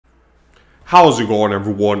How's it going,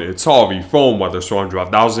 everyone? It's Harvey from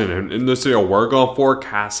WeatherStorm5000, and in this video we're going to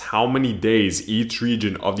forecast how many days each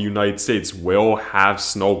region of the United States will have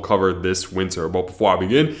snow cover this winter. But before I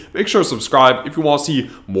begin, make sure to subscribe if you want to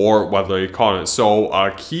see more weather content. So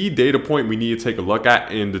a key data point we need to take a look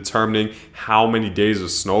at in determining how many days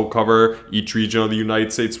of snow cover each region of the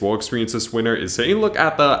United States will experience this winter is taking a look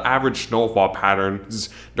at the average snowfall patterns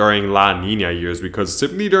during La Nina years, because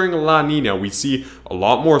typically during La Nina we see a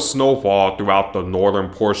lot more snowfall throughout the northern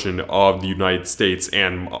portion of the United States,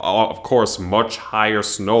 and of course much higher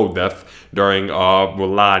snow depth during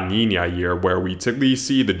La Nina year, where we typically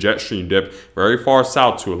see the jet stream dip very far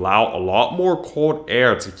south to allow a lot more cold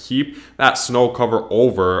air to keep that snow cover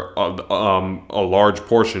over a large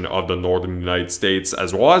portion of the northern United States,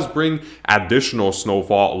 as well as bring additional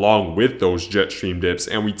snowfall along with those jet stream dips.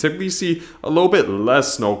 And we typically see a little bit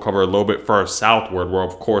less snow cover a little bit further southward, where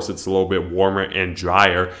of course it's a little bit warmer and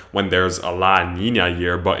drier when there's a La Nina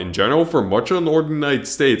year. But in general, for much of the northern United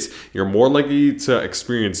States, you're more likely to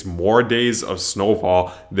experience more days of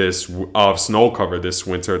snowfall snow cover this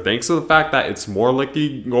winter, thanks to the fact that it's more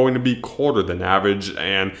likely going to be colder than average,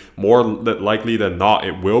 and more likely than not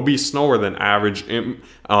it will be snowier than average,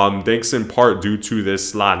 thanks in part due to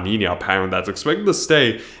this La Nina pattern that's expected to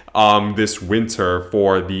stay this winter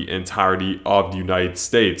for the entirety of the United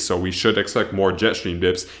States. So we should expect more jet stream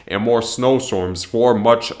dips and more snowstorms for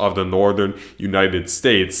much of the northern United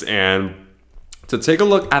States. And to take a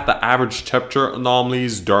look at the average temperature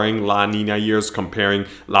anomalies during La Nina years, comparing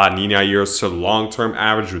La Nina years to the long-term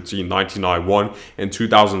average between 1991 and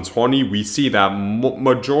 2020, we see that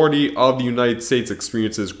majority of the United States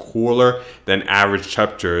experiences cooler than average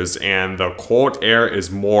temperatures, and the cold air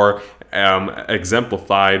is more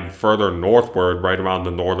exemplified further northward, right around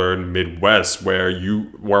the northern Midwest, where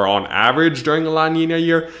on average during the La Nina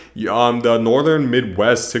year, the northern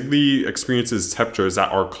Midwest typically experiences temperatures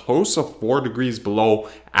that are close to 4 degrees below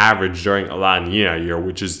average during a La Nina year,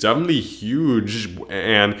 which is definitely huge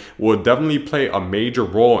and will definitely play a major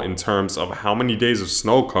role in terms of how many days of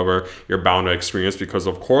snow cover you're bound to experience, because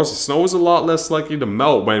of course the snow is a lot less likely to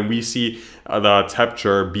melt when we see the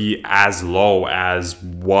temperature be as low as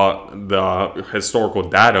what the historical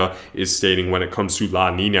data is stating when it comes to La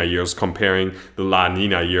Nina years, comparing the La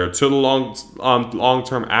Nina year to the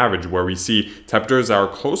long-term average, where we see temperatures that are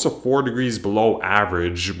close to 4 degrees below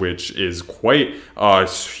average, which is quite a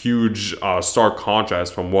huge stark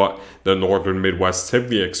contrast from what the northern Midwest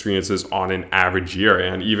typically experiences on an average year.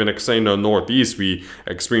 And even extending to the Northeast, we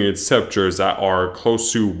experience temperatures that are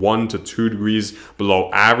close to 1 to 2 degrees below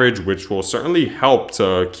average, which will certainly help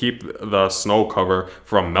to keep the snow cover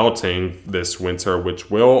from melting this winter, which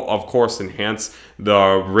will of course enhance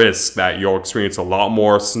the risk that you'll experience a lot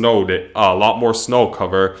more snow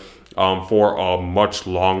cover for a much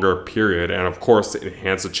longer period, and of course to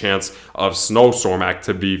enhance the chance of snowstorm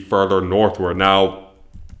activity further northward. Now,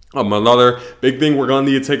 another big thing we're going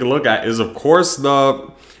to need to take a look at is of course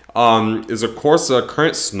the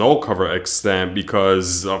current snow cover extent,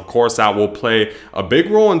 because of course that will play a big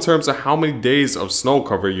role in terms of how many days of snow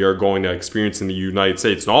cover you're going to experience in the United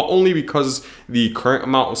States. Not only because the current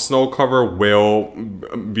amount of snow cover will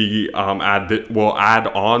be add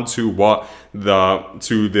on to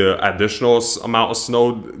the additional amount of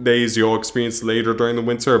snow days you'll experience later during the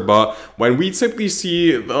winter, but when we typically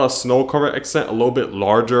see the snow cover extent a little bit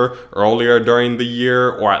larger earlier during the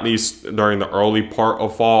year, or at least during the early part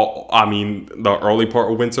of the early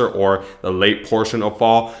part of winter or the late portion of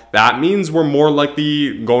fall, that means we're more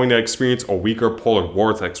likely going to experience a weaker polar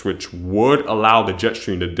vortex, which would allow the jet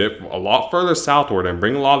stream to dip a lot further southward and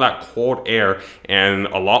bring a lot of that cold air and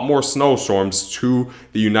a lot more snowstorms to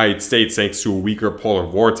the United States, thanks to a weaker polar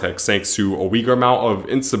vortex, thanks to a weaker amount of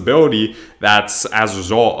instability that's as a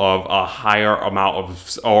result of a higher amount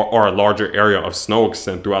of or a larger area of snow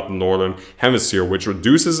extent throughout the northern hemisphere, which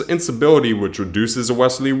reduces instability, which reduces the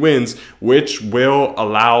westerly winds, which will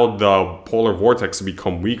allow the polar vortex to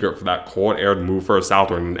become weaker for that cold air to move further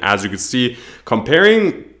southward. And as you can see,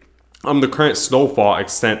 comparing the current snowfall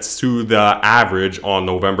extent to the average on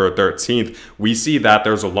November 13th, we see that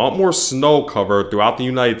there's a lot more snow cover throughout the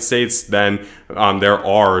United States than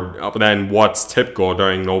what's typical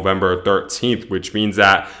during November 13th, which means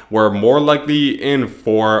that we're more likely in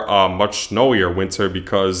for a much snowier winter,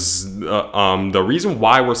 because the reason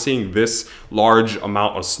why we're seeing this large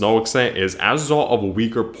amount of snow extent is as a result of a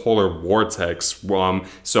weaker polar vortex.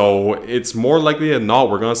 So it's more likely than not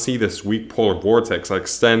we're going to see this weak polar vortex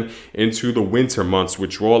extend into the winter months,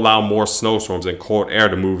 which will allow more snowstorms and cold air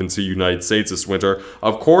to move into the United States this winter,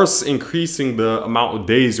 of course increasing the amount of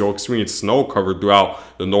days you'll experience snow cover cover throughout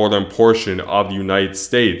the northern portion of the United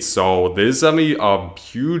States. So this is definitely a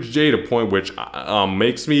huge data point, which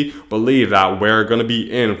makes me believe that we're going to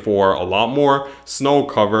be in for a lot more snow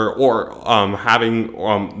cover, or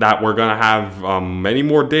that we're going to have many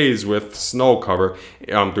more days with snow cover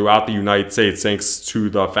throughout the United States, thanks to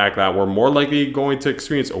the fact that we're more likely going to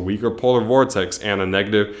experience a weaker polar vortex and a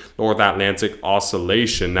negative North Atlantic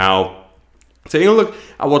oscillation. Now, taking a look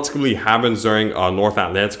at what typically happens during a North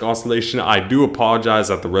Atlantic oscillation, I do apologize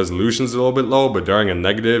that the resolution is a little bit low, but during a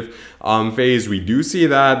negative phase, we do see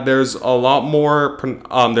that there's a lot more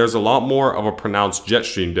of a pronounced jet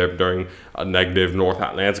stream dip during a negative North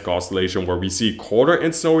Atlantic oscillation, where we see colder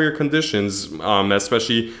and snowier conditions,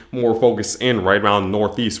 especially more focused in right around the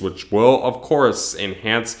northeast, which will of course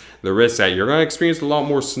enhance the risk that you're going to experience a lot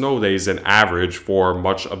more snow days than average for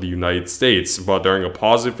much of the United States. But during a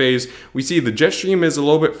positive phase, we see the jet stream is a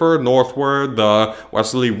little bit further northward, the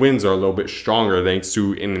westerly winds are a little bit stronger thanks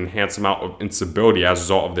to an enhanced amount of instability as a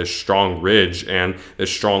result of this strong ridge and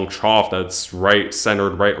this strong trough that's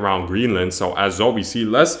centered right around Greenland. So as a result, we see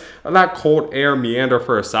less of that cold air meander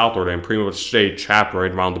further southward and pretty much stay trapped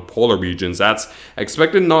right around the polar regions. That's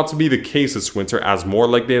expected not to be the case this winter, as more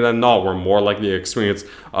likely than not, we're more likely to experience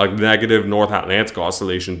a negative North Atlantic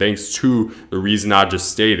oscillation thanks to the reason I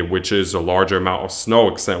just stated, which is a larger amount of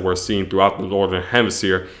snow extent we're seeing throughout the northern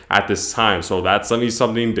hemisphere at this time. So that's definitely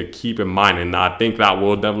something to keep in mind, and I think that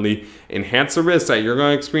will definitely enhance the risk that you're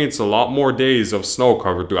going to experience a lot more days of snow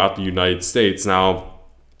cover throughout the United States. Now,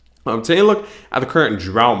 taking a look at the current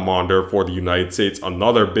drought monitor for the United States,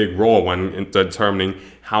 another big role when determining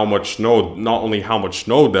how much snow, not only how much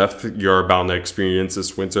snow depth you're bound to experience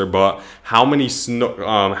this winter, but how many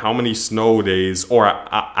snow days, or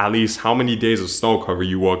at least how many days of snow cover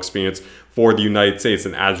you will experience for the United States.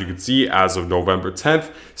 And as you can see, as of November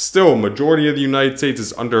 10th, still majority of the United States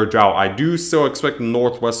is under a drought. I do still expect the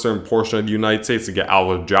northwestern portion of the United States to get out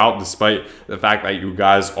of the drought, despite the fact that you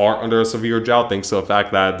guys are under a severe drought, thanks to the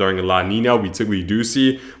fact that during the La Nina, we typically do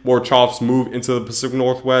see more troughs move into the Pacific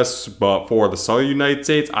Northwest. But for the southern United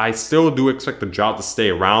States, I still do expect the drought to stay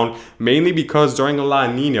around, mainly because during the La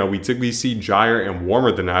Nina, we typically see drier and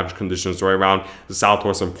warmer than average conditions right around the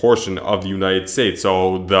southwestern portion of the United States.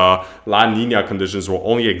 So the La Nina conditions will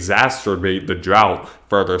only exacerbate the drought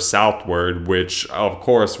further southward, which of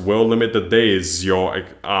course will limit the days you'll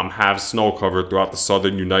have snow cover throughout the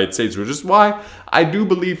southern United States, which is why I do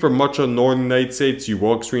believe for much of the northern United States you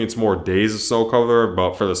will experience more days of snow cover,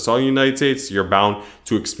 but for the southern United States you're bound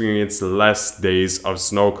to experience less days of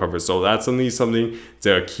snow cover. So that's something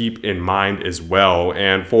to keep in mind as well.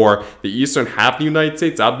 And for the eastern half of the United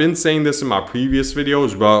States, I've been saying this in my previous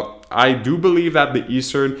videos, but I do believe that the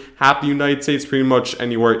eastern half of the United States, pretty much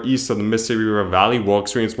anywhere east of the Mississippi River Valley, will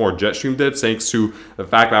experience more jet stream dips, thanks to the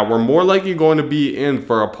fact that we're more likely going to be in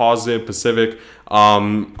for a positive Pacific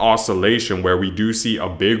oscillation, where we do see a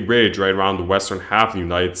big ridge right around the western half of the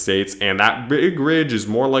United States, and that big ridge is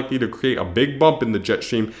more likely to create a big bump in the jet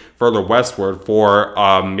stream further westward for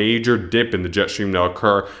a major dip in the jet stream to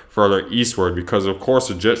occur further eastward, because of course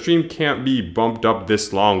the jet stream can't be bumped up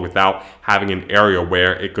this long without having an area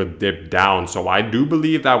where it could dip down. So I do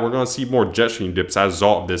believe that we're going to see more jet stream dips as a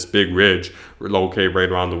result of this big ridge located right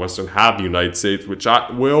around the western half of the United States, which I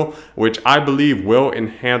believe will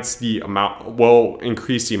increase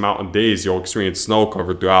the amount of days you'll experience snow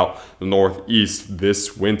cover throughout the northeast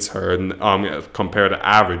this winter, compared to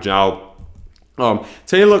average. Now,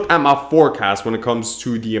 take a look at my forecast when it comes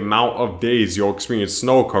to the amount of days you'll experience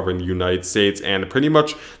snow cover in the United States, and pretty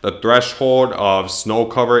much the threshold of snow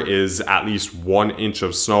cover is at least 1 inch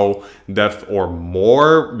of snow depth or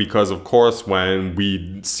more, because of course when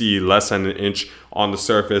we see less than an inch on the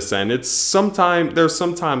surface, and there's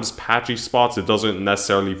sometimes patchy spots, it doesn't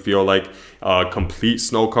necessarily feel like complete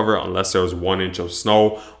snow cover unless there's 1 inch of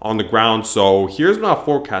snow on the ground. So here's my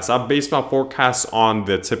forecast. I based my forecast on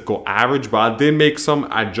the typical average, but I did make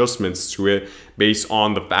some adjustments to it based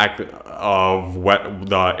on the fact of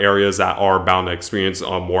the areas that are bound to experience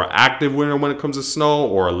a more active winter when it comes to snow,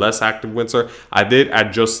 or a less active winter. I did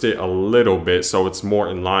adjust it a little bit so it's more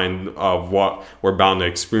in line of what we're bound to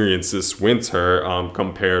experience this winter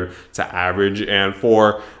compared to average. And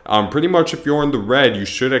for pretty much if you're in the red, you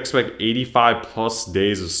should expect 85 plus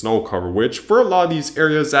days of snow cover, which for a lot of these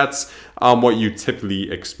areas, that's what you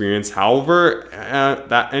typically experience. However,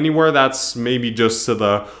 that anywhere that's maybe just to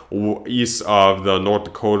the east of the North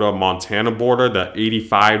Dakota Montana border, the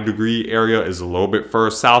 85-degree area is a little bit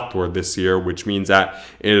further southward this year, which means that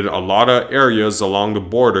in a lot of areas along the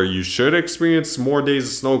border you should experience more days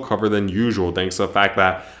of snow cover than usual, thanks to the fact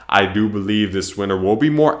that I do believe this winter will be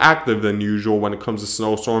more active than usual when it comes to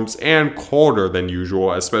snowstorms and colder than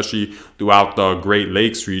usual, especially throughout the Great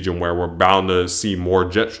Lakes region where we're bound to see more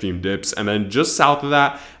jet stream dips. And then just south of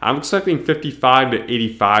that, I'm expecting 55 to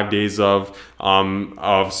 85 days of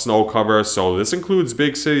snow cover. So this includes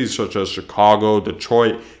big cities such as Chicago,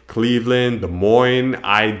 Detroit, Cleveland, Des Moines,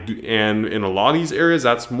 and in a lot of these areas,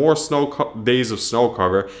 that's more days of snow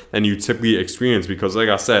cover than you typically experience because, like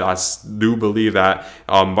I said, I do believe that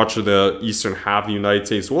much of the eastern half of the United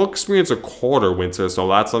States will experience a colder winter, so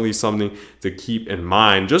that's at least something to keep in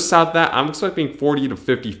mind. Just south of that, I'm expecting 40 to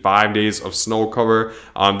 55 days of snow cover.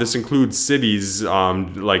 This includes cities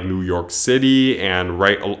like New York City and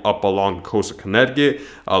right up along the coast of Connecticut,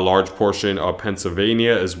 a large portion of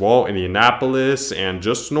Pennsylvania as well, Indianapolis, and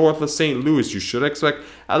just north of St. Louis. You should expect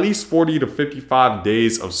at least 40 to 55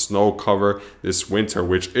 days of snow cover this winter,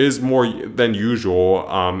 which is more than usual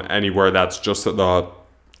anywhere that's just the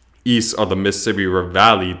east of the Mississippi River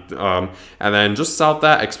Valley. And then just south of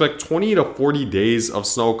that, expect 20 to 40 days of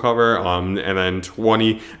snow cover, and then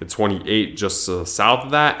 20 to 28 just south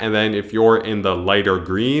of that. And then if you're in the lighter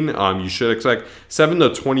green, you should expect 7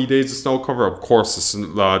 to 20 days of snow cover. Of course,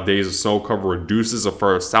 the days of snow cover reduces the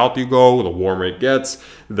further south you go, the warmer it gets,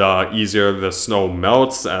 the easier the snow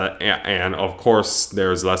melts, and of course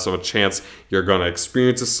there's less of a chance you're going to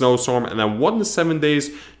experience a snowstorm. And then 1 to 7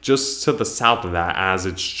 days just to the south of that, as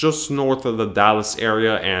it's just north of the Dallas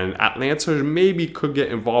area, and Atlanta maybe could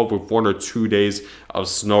get involved with 1 or 2 days of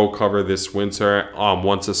snow cover this winter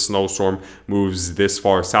once a snowstorm moves this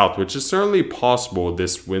far south, which is certainly possible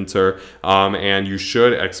this winter. And you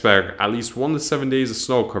should expect at least 1 to 7 days of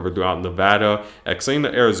snow cover throughout Nevada,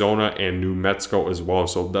 extending to Arizona and New Mexico as well.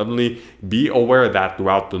 So definitely be aware of that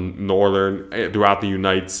throughout the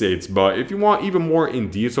United States. But if you want even more in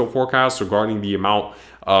detail forecasts regarding the amount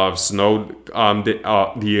of snow,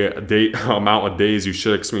 the amount of days you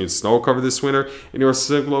should experience snow cover this winter in your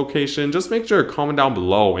specific location, just make sure to comment down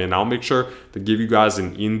below, and I'll make sure to give you guys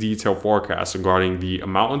an in-detail forecast regarding the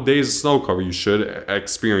amount of days of snow cover you should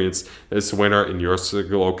experience this winter in your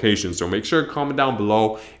specific location. So make sure to comment down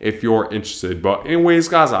below if you're interested. But anyways,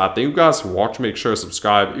 guys, thank you guys for watching. Make sure to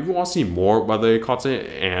subscribe if you want to see more weather content,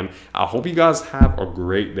 and I hope you guys have a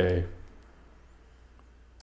great day.